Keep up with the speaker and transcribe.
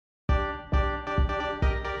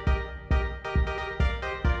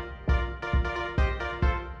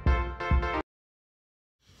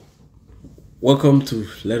Welcome to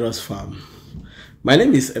Let Us Farm. My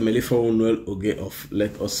name is Noel Oge of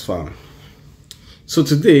Let Us Farm. So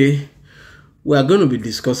today we are going to be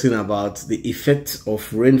discussing about the effects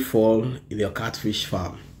of rainfall in your catfish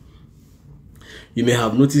farm. You may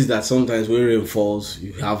have noticed that sometimes when rain falls,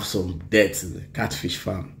 you have some death in the catfish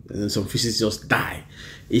farm, and then some fishes just die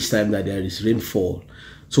each time that there is rainfall.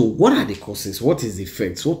 So what are the causes? What is the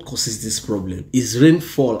effects? What causes this problem? Is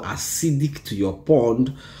rainfall acidic to your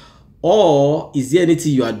pond? Or is there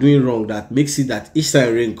anything you are doing wrong that makes it that each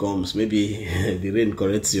time rain comes, maybe the rain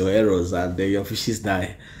corrects your errors and then your fishes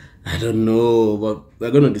die? I don't know, but we're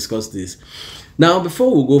going to discuss this. Now,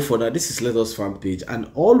 before we go further, this is Let Us Farm page, and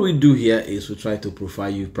all we do here is we try to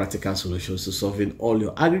provide you practical solutions to solving all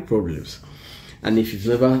your agri problems. And if you've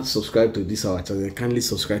never subscribed to this our channel, kindly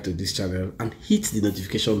subscribe to this channel and hit the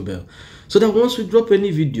notification bell so that once we drop any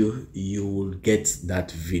video, you will get that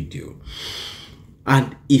video.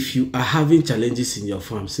 And if you are having challenges in your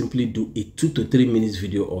farm, simply do a 2 to 3 minutes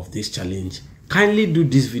video of this challenge. Kindly do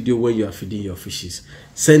this video when you are feeding your fishes.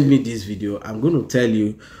 Send me this video. I'm going to tell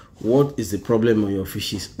you what is the problem on your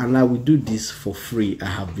fishes, and I will do this for free. I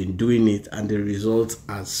have been doing it and the results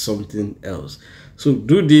are something else. So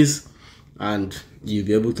do this and you'll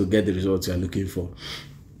be able to get the results you are looking for.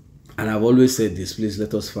 And I've always said this, please,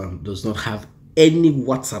 Let Us Farm does not have any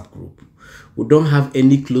WhatsApp group. We don't have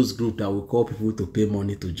any closed group that will call people to pay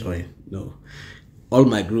money to join. No. All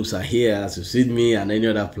my groups are here, as you've seen me, and any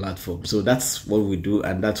other platform. So that's what we do,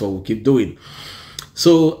 and that's what we keep doing.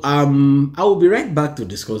 So I will be right back to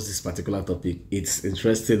discuss this particular topic. It's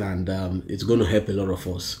interesting and it's going to help a lot of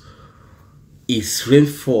us. Is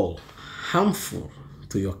rainfall harmful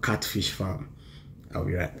to your catfish farm? I'll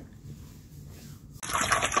be right back.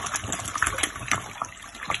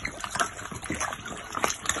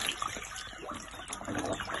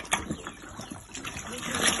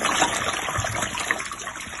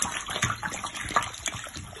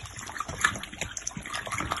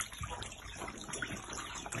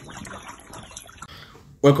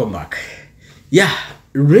 Welcome back. Yeah,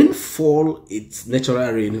 rainfall, it's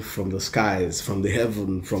natural rain from the skies, from the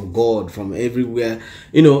heaven, from God, from everywhere.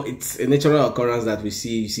 You know, it's a natural occurrence that we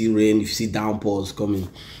see. You see rain, you see downpours coming.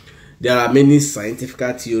 There are many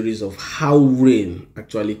scientific theories of how rain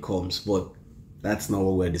actually comes, but that's not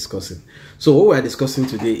what we're discussing. So what we're discussing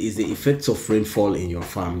today is the effects of rainfall in your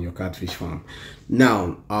farm, your catfish farm.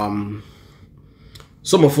 Now,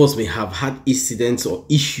 some of us may have had incidents or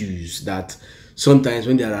issues that sometimes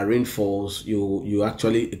when there are rainfalls, you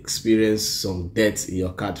actually experience some death in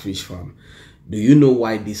your catfish farm. Do you know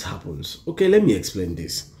why this happens? Okay, let me explain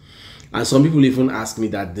this. And some people even ask me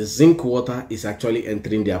that the zinc water is actually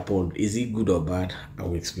entering their pond. Is it good or bad? I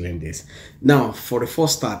will explain this. Now, for the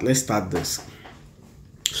first start, let's start this.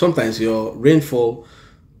 Sometimes your rainfall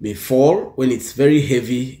may fall. When it's very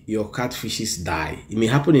heavy, your catfishes die. It may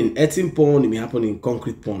happen in earthen pond, it may happen in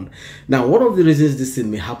concrete pond. Now, one of the reasons this thing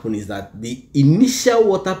may happen is that the initial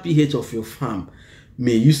water pH of your farm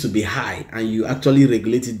may used to be high, and you actually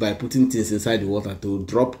regulate it by putting things inside the water to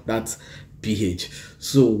drop that pH.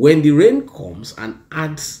 So when the rain comes and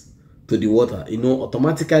adds to the water, you know,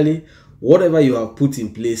 automatically whatever you have put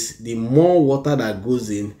in place, the more water that goes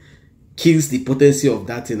in kills the potency of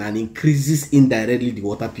that thing and increases indirectly the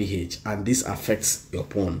water pH, and this affects your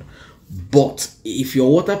pond. But if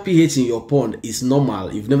your water pH in your pond is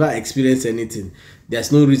normal, you've never experienced anything,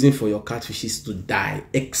 there's no reason for your catfishes to die,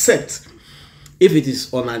 except if it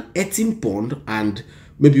is on an earthen pond and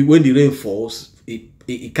maybe when the rain falls,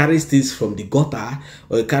 it carries things from the gutter,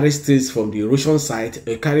 or it carries things from the erosion site,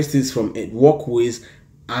 or it carries things from walkways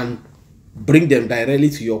and bring them directly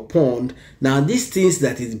to your pond. Now, these things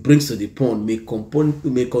that it brings to the pond may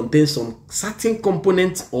contain some certain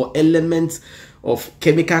components or elements of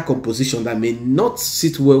chemical composition that may not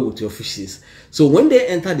sit well with your fishes. So when they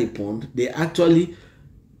enter the pond, they actually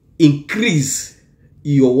increase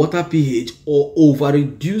your water pH or over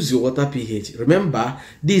reduce your water pH. Remember,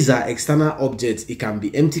 these are external objects. It can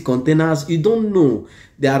be empty containers. You don't know.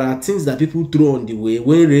 There are things that people throw on the way.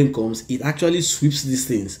 When rain comes, it actually sweeps these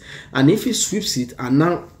things. And if it sweeps it and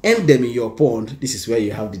now end them in your pond, this is where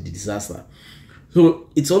you have the disaster. So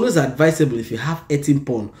it's always advisable, if you have earthen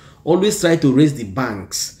pond, always try to raise the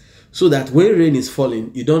banks so that when rain is falling,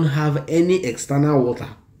 you don't have any external water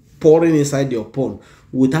pouring inside your pond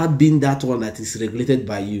without being that one that is regulated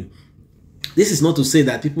by you. This is not to say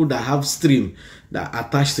that people that have stream that are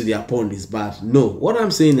attached to their pond is bad. No, what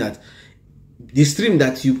I'm saying that the stream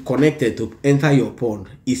that you connected to enter your pond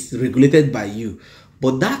is regulated by you.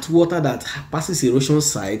 But that water that passes erosion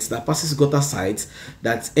sites, that passes gutter sites,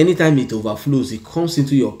 that anytime it overflows, it comes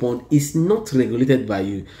into your pond, is not regulated by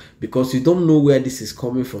you, because you don't know where this is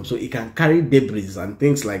coming from. So it can carry debris and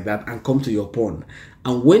things like that and come to your pond.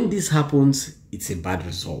 And when this happens, it's a bad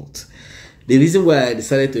result. The reason why I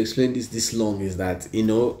decided to explain this long is that,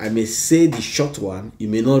 I may say the short one, you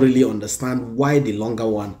may not really understand why the longer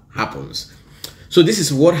one happens. So this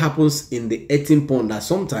is what happens in the earthen pond, that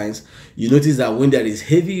sometimes you notice that when there is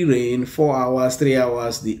heavy rain, 4 hours, 3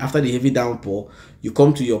 hours, after the heavy downpour, you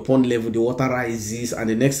come to your pond level, the water rises, and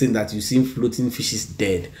the next thing that you see floating fish is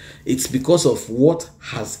dead. It's because of what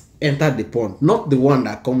has entered the pond, not the one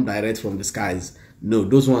that come direct from the skies. No,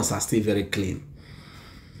 those ones are still very clean.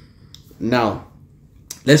 Now,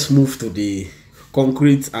 let's move to the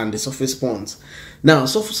concrete and the surface ponds. Now,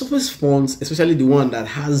 surface ponds, especially the one that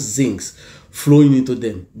has zincs flowing into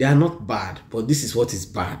them, they are not bad, but this is what is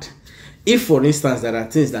bad. If, for instance, there are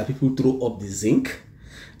things that people throw up the zinc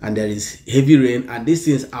and there is heavy rain and these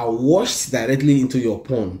things are washed directly into your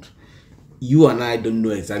pond, you and I don't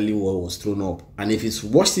know exactly what was thrown up. And if it's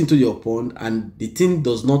washed into your pond and the thing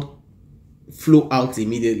does not flow out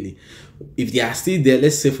immediately, if they are still there,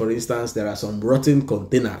 let's say for instance there are some rotten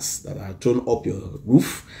containers that are thrown up your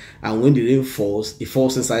roof, and when the rain falls, it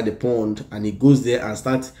falls inside the pond and it goes there and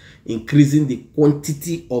starts increasing the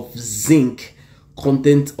quantity of zinc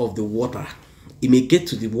content of the water, it may get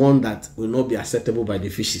to the one that will not be acceptable by the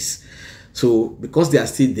fishes. So because they are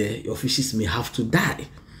still there, your fishes may have to die.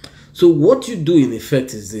 So what you do in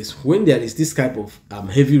effect is this: when there is this type of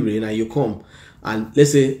heavy rain and you come and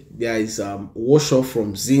let's say there is wash off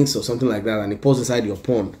from zincs or something like that and it pours inside your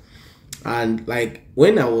pond, and like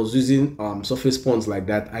when I was using surface ponds like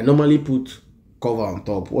that, I normally put cover on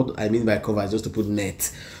top. What I mean by cover is just to put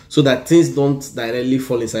net so that things don't directly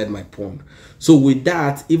fall inside my pond. So with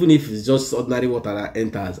that, even if it's just ordinary water that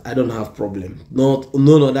enters, I don't have problem.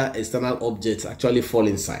 None other external objects actually fall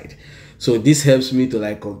inside. So this helps me to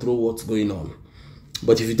like control what's going on.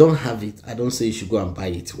 But if you don't have it, I don't say you should go and buy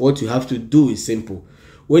it. What you have to do is simple.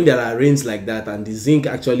 When there are rains like that and the zinc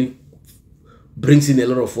actually brings in a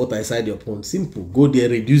lot of water inside your pond, simple. Go there,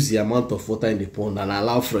 reduce the amount of water in the pond and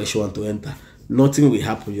allow fresh one to enter. Nothing will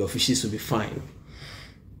happen. Your fishes will be fine.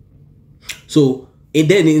 So, and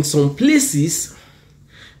then in some places,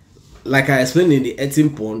 like I explained in the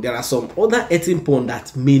earthen pond, there are some other earthen pond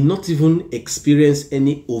that may not even experience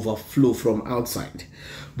any overflow from outside.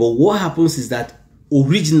 But what happens is that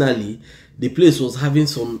originally the place was having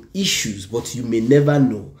some issues, but you may never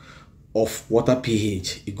know of water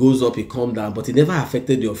pH. It goes up, it comes down, but it never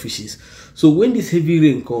affected your fishes. So when this heavy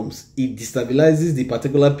rain comes, it destabilizes the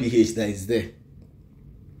particular pH that is there,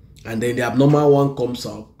 and then the abnormal one comes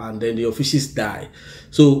up and then your fishes die.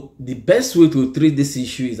 So the best way to treat this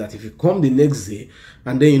issue is that if you come the next day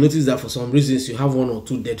and then you notice that for some reasons you have 1 or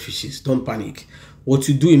 2 dead fishes, don't panic. What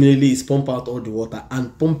you do immediately is pump out all the water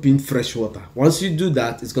and pump in fresh water. Once you do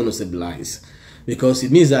that, it's going to stabilize, because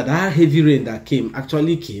it means that that heavy rain that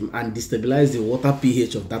actually came and destabilized the water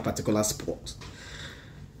pH of that particular spot.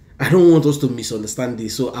 I don't want us to misunderstand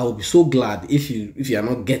this, so I will be so glad if you are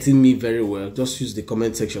not getting me very well, just use the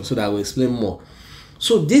comment section so that I will explain more.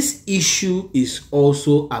 So this issue is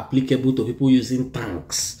also applicable to people using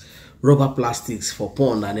tanks, rubber plastics for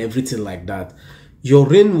pond and everything like that. Your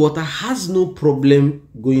rainwater has no problem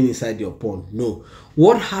going inside your pond. No.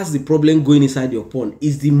 What has the problem going inside your pond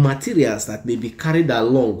is the materials that may be carried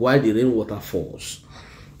along while the rainwater falls.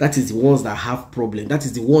 That is the ones that have problem. That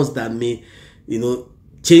is the ones that may,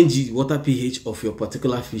 change the water pH of your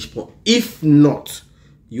particular fish pond. If not,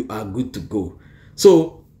 you are good to go.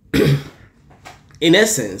 So, in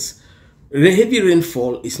essence, heavy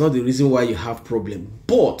rainfall is not the reason why you have problem,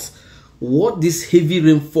 but what this heavy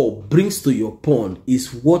rainfall brings to your pond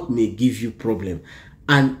is what may give you problem.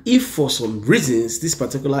 And if for some reasons these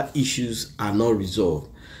particular issues are not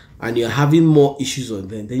resolved and you're having more issues on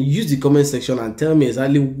them, then use the comment section and tell me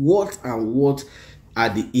exactly what are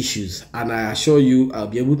the issues, and I assure you I'll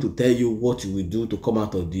be able to tell you what you will do to come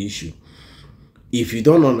out of the issue. If you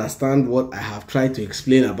don't understand what I have tried to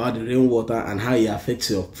explain about the rainwater and how it affects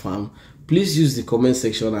your farm, please use the comment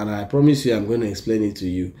section and I promise you I'm going to explain it to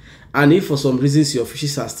you. And if for some reasons your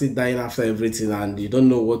fishes are still dying after everything and you don't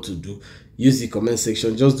know what to do, use the comment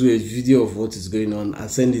section. Just do a video of what is going on and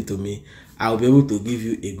send it to me. I'll be able to give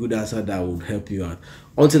you a good answer that will help you out.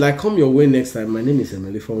 Until I come your way next time, my name is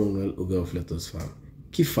Emily from Oge of Lettuce Farm.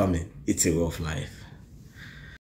 Keep farming. It's a way of life.